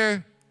went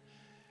there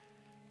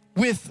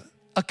with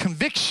a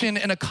conviction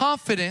and a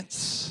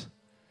confidence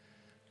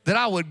that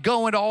I would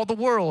go into all the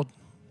world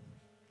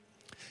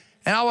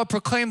and I would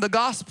proclaim the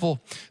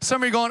gospel.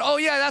 Some of you are going, oh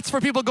yeah, that's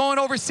for people going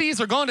overseas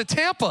or going to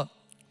Tampa.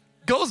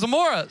 Go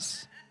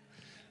Zamoras.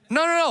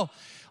 No.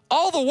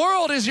 All the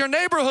world is your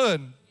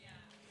neighborhood.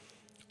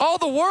 All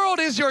the world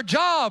is your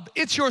job.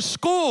 It's your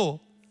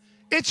school.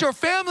 It's your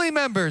family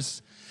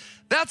members.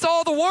 That's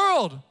all the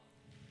world.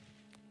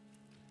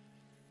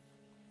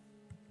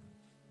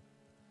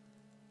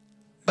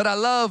 But I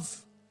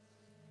love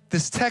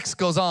this text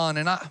goes on,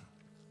 and I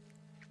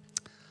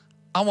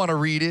want to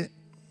read it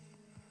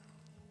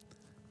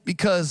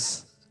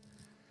because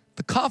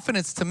the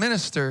confidence to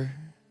minister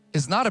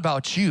is not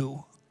about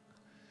you.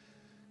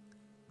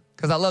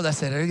 Because I love that I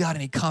said, you got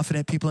any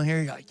confident people in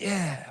here? You're like,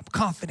 yeah, I'm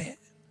confident.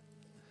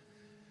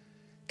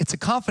 It's a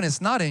confidence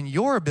not in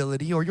your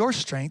ability or your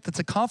strength. It's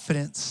a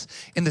confidence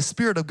in the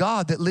Spirit of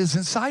God that lives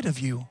inside of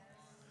you.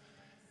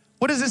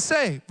 What does it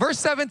say? Verse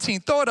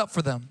 17, throw it up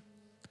for them.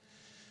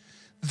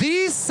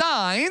 These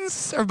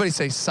signs, everybody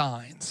say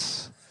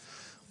signs,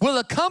 will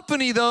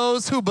accompany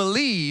those who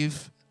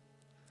believe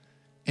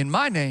in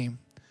my name.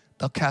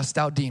 They'll cast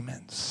out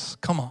demons.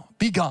 Come on,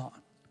 be gone.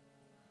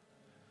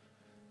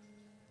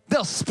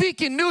 They'll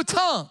speak in new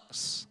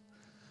tongues.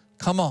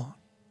 Come on.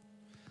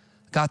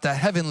 Got that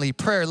heavenly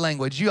prayer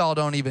language you all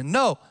don't even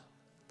know.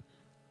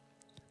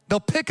 They'll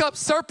pick up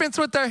serpents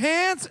with their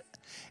hands,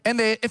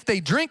 and if they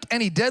drink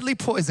any deadly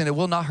poison, it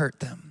will not hurt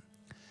them.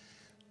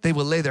 They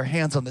will lay their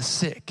hands on the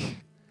sick,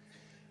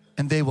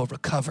 and they will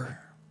recover.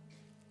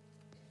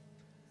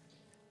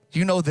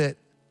 You know that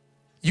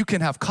you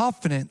can have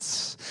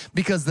confidence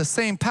because the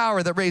same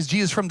power that raised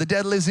Jesus from the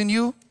dead lives in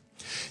you.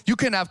 You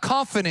can have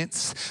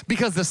confidence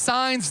because the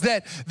signs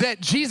that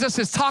Jesus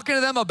is talking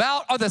to them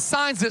about are the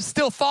signs that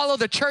still follow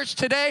the church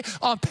today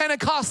on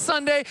Pentecost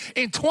Sunday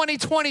in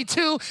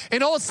 2022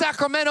 in Old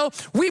Sacramento.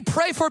 We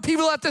pray for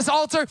people at this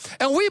altar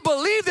and we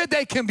believe that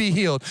they can be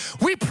healed.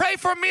 We pray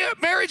for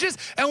marriages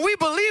and we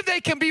believe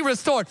they can be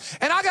restored.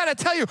 And I gotta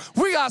tell you,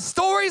 we got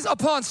stories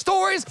upon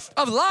stories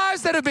of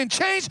lives that have been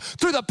changed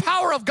through the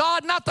power of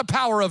God, not the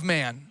power of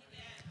man.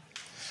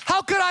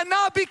 How could I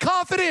not be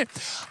confident?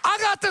 I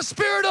got the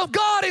Spirit of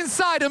God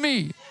inside of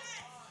me.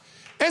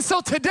 And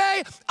so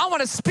today, I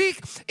want to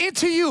speak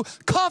into you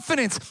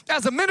confidence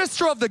as a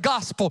minister of the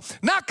gospel,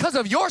 not because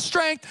of your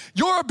strength,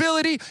 your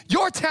ability,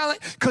 your talent,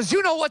 because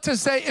you know what to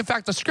say. In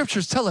fact, the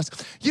scriptures tell us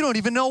you don't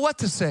even know what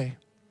to say.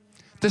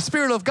 The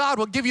Spirit of God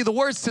will give you the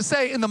words to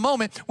say in the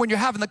moment when you're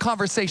having the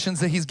conversations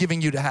that He's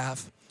giving you to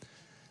have.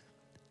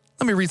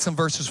 Let me read some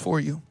verses for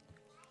you.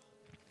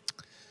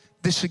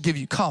 This should give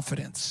you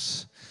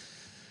confidence.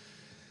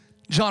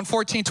 John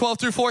 14, 12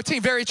 through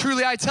 14, very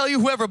truly I tell you,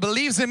 whoever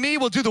believes in me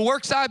will do the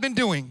works I've been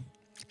doing.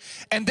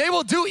 And they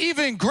will do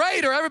even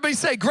greater, everybody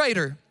say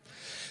greater,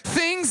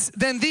 things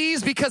than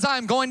these because I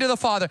am going to the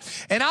Father.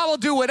 And I will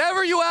do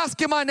whatever you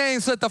ask in my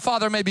name so that the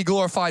Father may be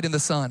glorified in the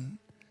Son.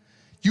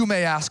 You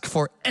may ask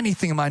for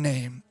anything in my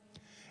name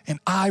and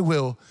I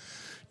will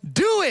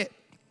do it.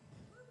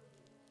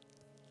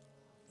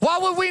 Why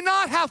would we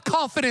not have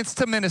confidence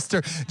to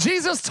minister?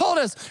 Jesus told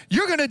us,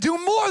 you're gonna do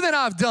more than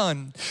I've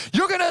done.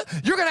 You're gonna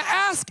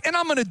ask and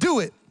I'm gonna do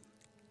it.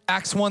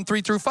 Acts 1,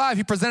 3 through 5,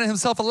 He presented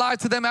Himself alive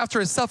to them after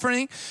His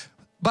suffering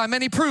by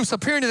many proofs,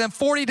 appearing to them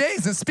 40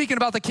 days and speaking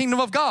about the kingdom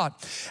of God.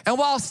 And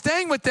while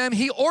staying with them,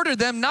 He ordered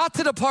them not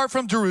to depart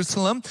from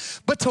Jerusalem,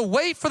 but to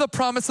wait for the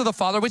promise of the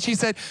Father, which He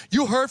said,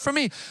 you heard from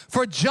me.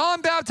 For John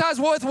baptized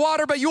with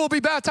water, but you will be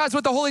baptized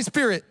with the Holy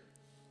Spirit.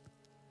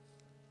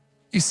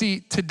 You see,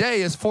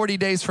 today is 40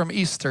 days from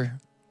Easter,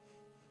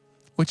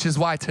 which is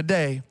why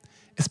today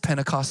is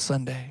Pentecost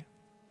Sunday.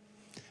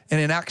 And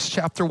in Acts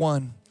chapter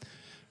 1,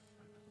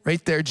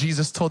 right there,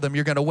 Jesus told them,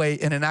 you're gonna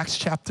wait. And in Acts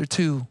chapter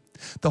 2,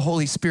 the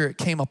Holy Spirit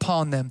came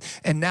upon them.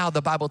 And now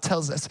the Bible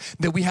tells us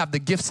that we have the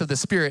gifts of the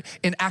Spirit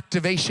in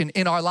activation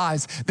in our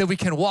lives, that we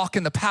can walk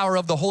in the power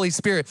of the Holy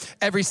Spirit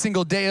every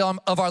single day of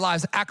our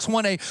lives. Acts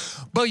 1:8,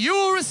 but you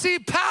will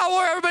receive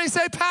power. Everybody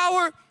say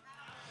power.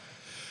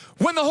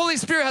 When the Holy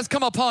Spirit has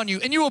come upon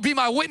you, and you will be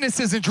my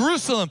witnesses in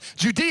Jerusalem,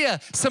 Judea,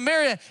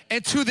 Samaria,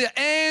 and to the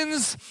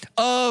ends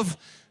of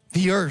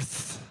the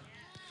earth.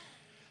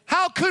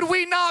 How could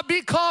we not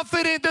be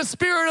confident? The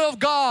Spirit of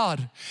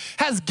God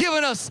has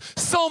given us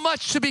so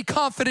much to be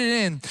confident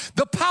in.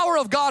 The power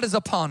of God is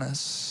upon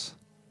us.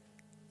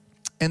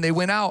 And they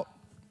went out.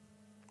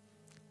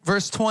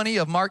 Verse 20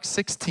 of Mark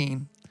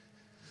 16.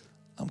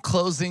 I'm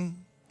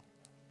closing.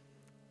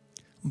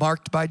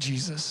 Marked by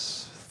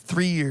Jesus.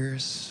 3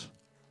 years.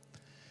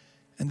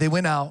 And they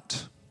went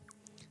out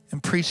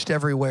and preached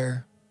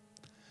everywhere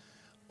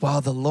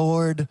while the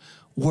Lord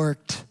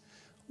worked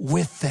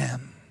with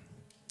them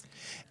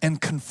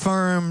and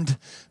confirmed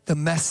the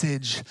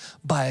message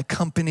by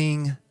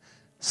accompanying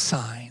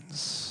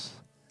signs.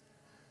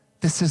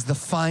 This is the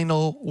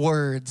final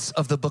words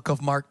of the book of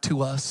Mark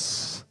to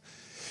us.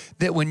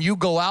 That when you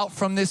go out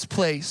from this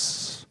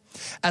place,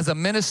 as a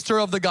minister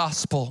of the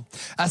gospel,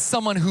 as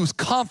someone who's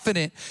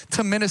confident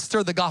to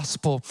minister the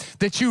gospel,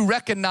 that you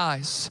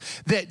recognize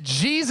that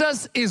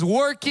Jesus is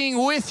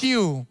working with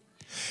you.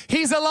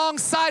 He's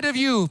alongside of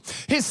you.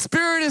 His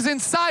Spirit is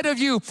inside of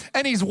you,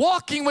 and He's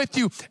walking with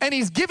you, and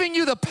He's giving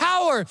you the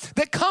power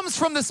that comes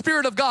from the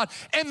Spirit of God,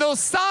 and those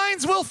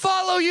signs will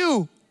follow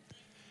you.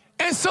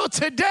 And so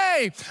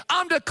today,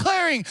 I'm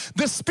declaring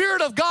the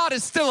Spirit of God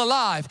is still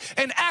alive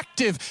and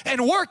active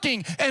and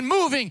working and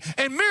moving,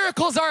 and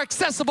miracles are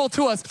accessible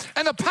to us,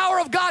 and the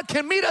power of God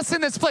can meet us in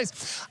this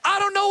place. I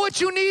don't know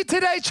what you need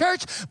today,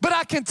 church, but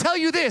I can tell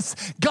you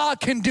this, God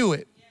can do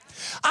it.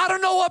 I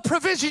don't know what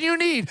provision you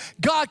need.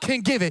 God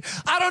can give it.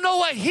 I don't know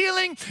what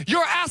healing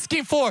you're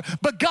asking for,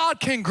 but God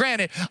can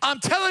grant it. I'm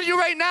telling you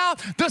right now,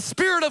 the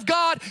Spirit of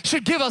God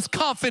should give us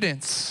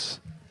confidence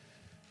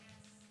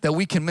that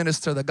we can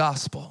minister the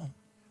gospel.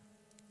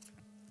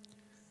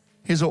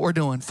 Here's what we're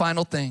doing.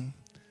 Final thing.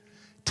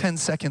 10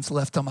 seconds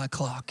left on my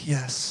clock.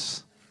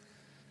 Yes.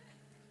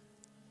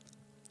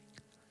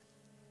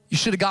 You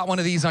should have got one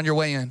of these on your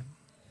way in.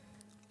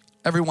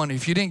 Everyone,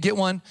 if you didn't get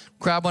one,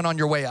 grab one on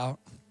your way out.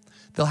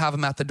 They'll have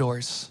them at the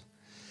doors.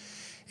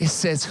 It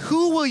says,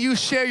 who will you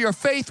share your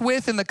faith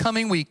with in the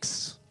coming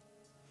weeks?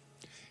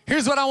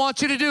 Here's what I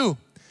want you to do.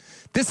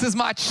 This is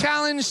my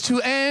challenge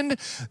to end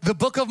the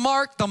book of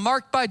Mark, the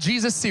Marked by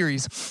Jesus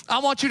series. I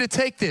want you to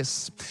take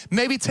this,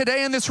 maybe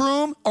today in this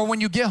room or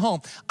when you get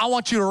home. I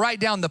want you to write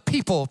down the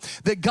people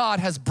that God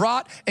has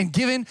brought and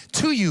given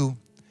to you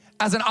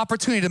as an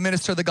opportunity to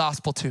minister the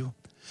gospel to.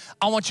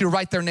 I want you to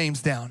write their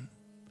names down.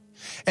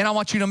 And I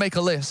want you to make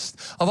a list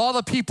of all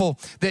the people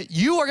that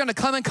you are going to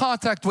come in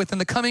contact with in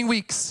the coming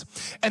weeks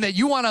and that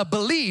you want to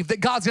believe that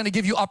God's going to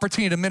give you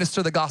opportunity to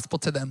minister the gospel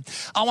to them.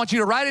 I want you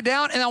to write it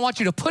down and I want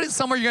you to put it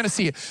somewhere you're going to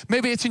see it.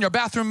 Maybe it's in your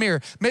bathroom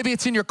mirror. Maybe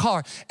it's in your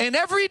car. And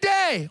every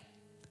day,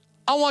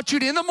 I want you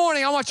to, in the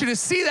morning, I want you to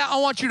see that. I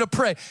want you to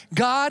pray,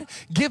 God,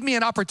 give me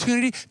an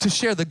opportunity to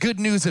share the good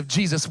news of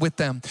Jesus with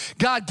them.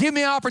 God, give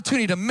me an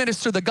opportunity to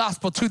minister the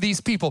gospel to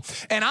these people.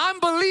 And I'm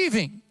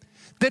believing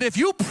that if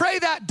you pray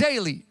that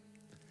daily,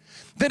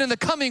 then in the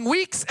coming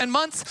weeks and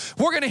months,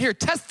 we're gonna hear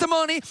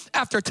testimony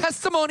after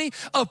testimony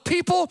of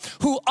people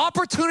who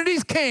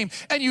opportunities came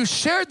and you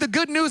shared the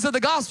good news of the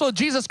gospel of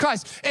Jesus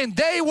Christ and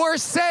they were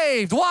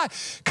saved. Why?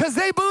 Because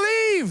they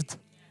believed.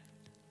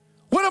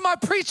 What am I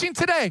preaching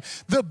today?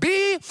 The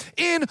be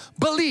in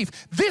belief.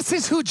 This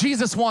is who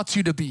Jesus wants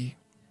you to be.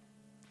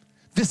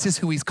 This is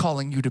who he's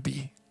calling you to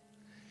be.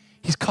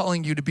 He's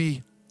calling you to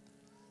be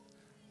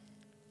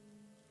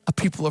a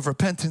people of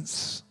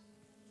repentance,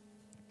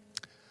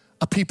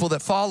 a people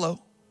that follow,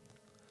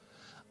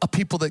 a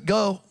people that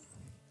go,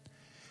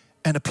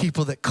 and a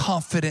people that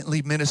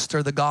confidently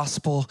minister the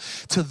gospel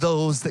to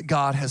those that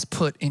God has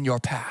put in your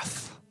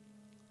path.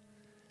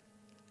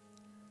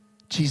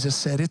 Jesus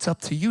said, it's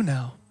up to you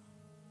now.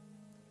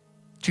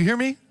 Do you hear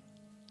me?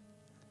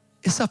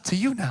 It's up to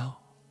you now.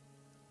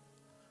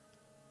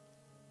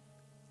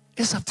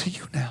 It's up to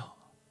you now.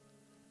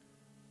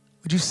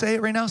 Would you say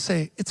it right now?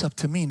 Say, it's up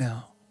to me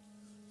now.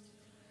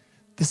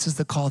 This is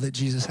the call that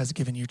Jesus has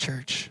given you,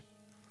 church.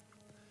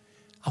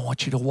 I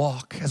want you to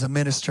walk as a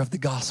minister of the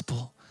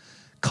gospel,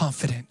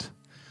 confident.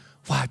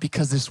 Why?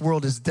 Because this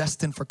world is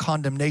destined for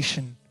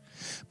condemnation,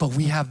 but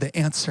we have the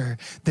answer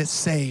that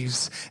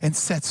saves and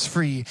sets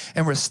free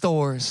and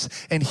restores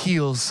and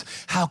heals.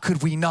 How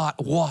could we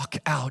not walk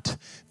out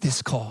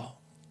this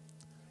call?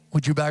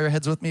 Would you bow your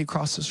heads with me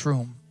across this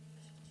room?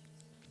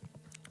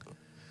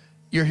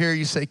 You're here,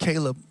 you say,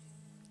 Caleb,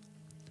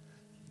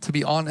 to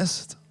be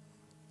honest,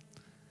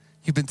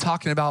 you've been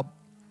talking about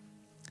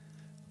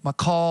my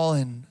call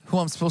and who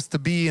I'm supposed to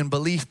be in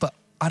belief, but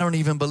I don't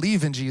even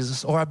believe in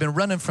Jesus, or I've been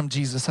running from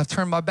Jesus. I've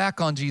turned my back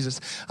on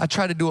Jesus. I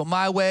tried to do it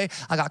my way.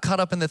 I got caught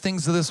up in the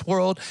things of this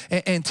world.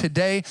 And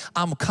today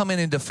I'm coming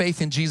into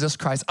faith in Jesus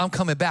Christ. I'm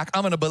coming back.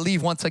 I'm going to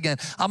believe once again.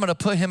 I'm going to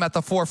put him at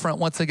the forefront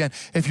once again.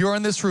 If you're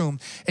in this room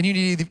and you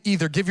need to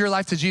either give your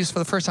life to Jesus for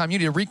the first time, you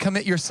need to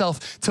recommit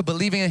yourself to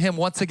believing in him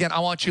once again.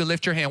 I want you to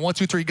lift your hand. 1,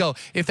 2, 3, go.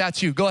 If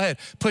that's you, go ahead.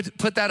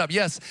 Put that up.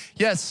 Yes,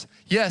 yes,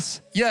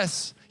 yes,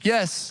 yes,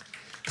 yes.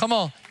 Come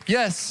on.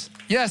 Yes,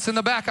 yes, in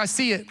the back, I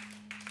see it.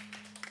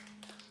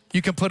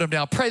 You can put them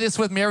down. Pray this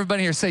with me.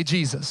 Everybody here, say,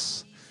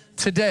 Jesus,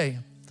 today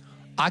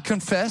I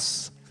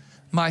confess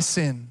my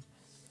sin.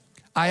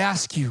 I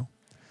ask you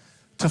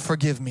to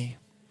forgive me,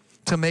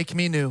 to make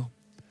me new.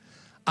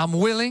 I'm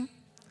willing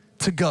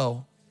to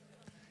go.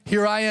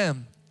 Here I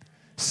am.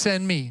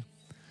 Send me.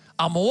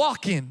 I'm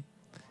walking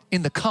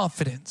in the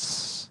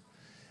confidence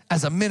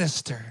as a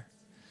minister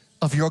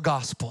of your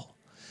gospel.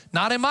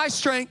 Not in my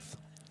strength,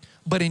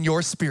 but in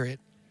your spirit.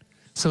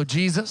 So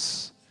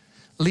Jesus,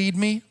 lead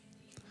me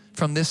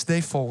from this day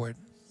forward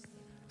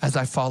as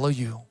I follow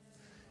you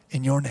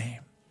in your name.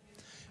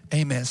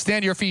 Amen.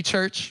 Stand to your feet,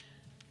 church.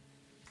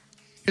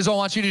 Here's what I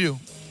want you to do.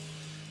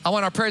 I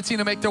want our prayer team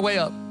to make their way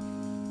up.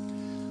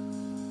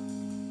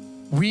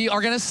 We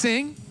are going to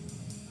sing.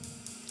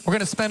 We're going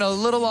to spend a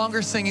little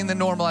longer singing than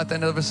normal at the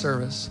end of the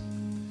service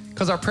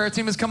because our prayer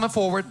team is coming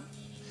forward.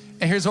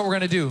 And here's what we're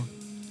going to do.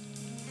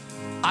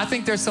 I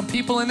think there's some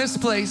people in this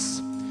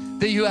place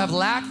that you have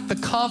lacked the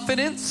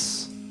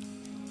confidence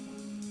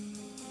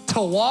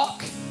to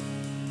walk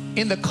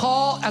in the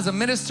call as a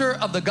minister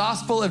of the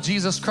gospel of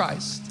Jesus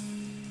Christ.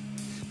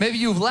 Maybe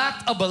you've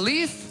lacked a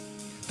belief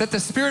that the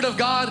Spirit of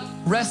God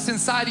rests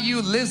inside of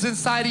you, lives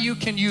inside of you,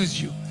 can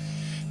use you.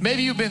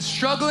 Maybe you've been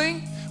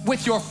struggling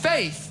with your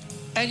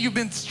faith and you've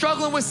been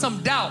struggling with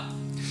some doubt.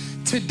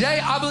 Today,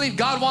 I believe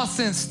God wants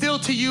to instill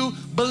to you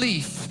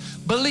belief,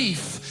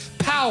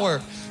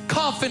 power,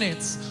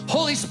 confidence,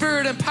 Holy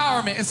Spirit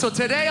empowerment. And so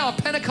today on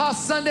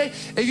Pentecost Sunday,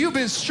 if you've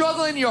been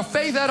struggling in your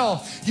faith at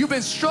all, you've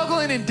been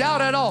struggling in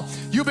doubt at all,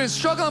 you've been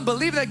struggling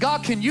believing that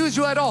God can use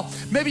you at all,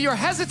 maybe you're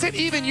hesitant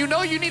even, you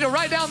know you need to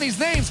write down these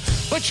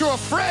names, but you're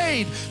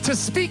afraid to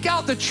speak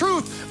out the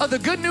truth of the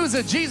good news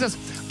of Jesus,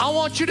 I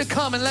want you to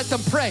come and let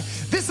them pray.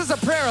 This is a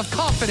prayer of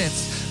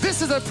confidence.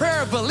 This is a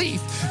prayer of belief.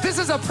 This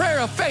is a prayer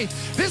of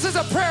faith. This is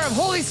a prayer of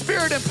Holy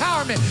Spirit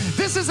empowerment.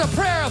 This is a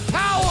prayer of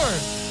power.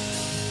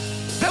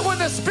 That when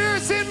the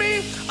Spirit's in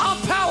me, I'm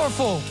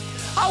powerful.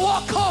 I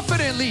walk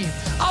confidently.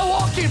 I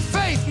walk in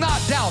faith, not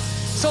doubt.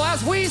 So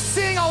as we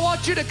sing, I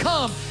want you to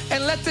come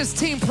and let this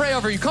team pray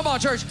over you. Come on,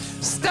 church.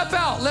 Step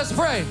out. Let's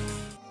pray.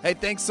 Hey,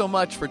 thanks so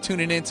much for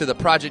tuning in to the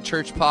Project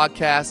Church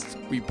podcast.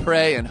 We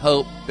pray and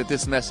hope that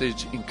this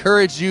message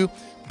encouraged you,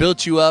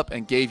 built you up,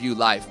 and gave you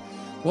life.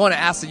 We want to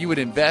ask that you would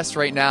invest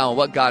right now in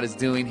what God is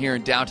doing here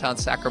in downtown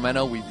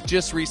Sacramento. We've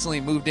just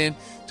recently moved in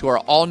to our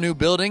all-new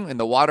building in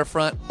the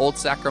waterfront, Old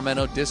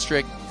Sacramento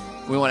District.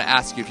 We want to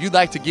ask you, if you'd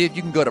like to give,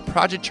 you can go to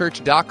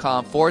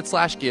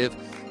projectchurch.com/give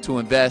to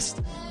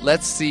invest.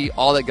 Let's see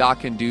all that God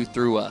can do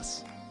through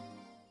us.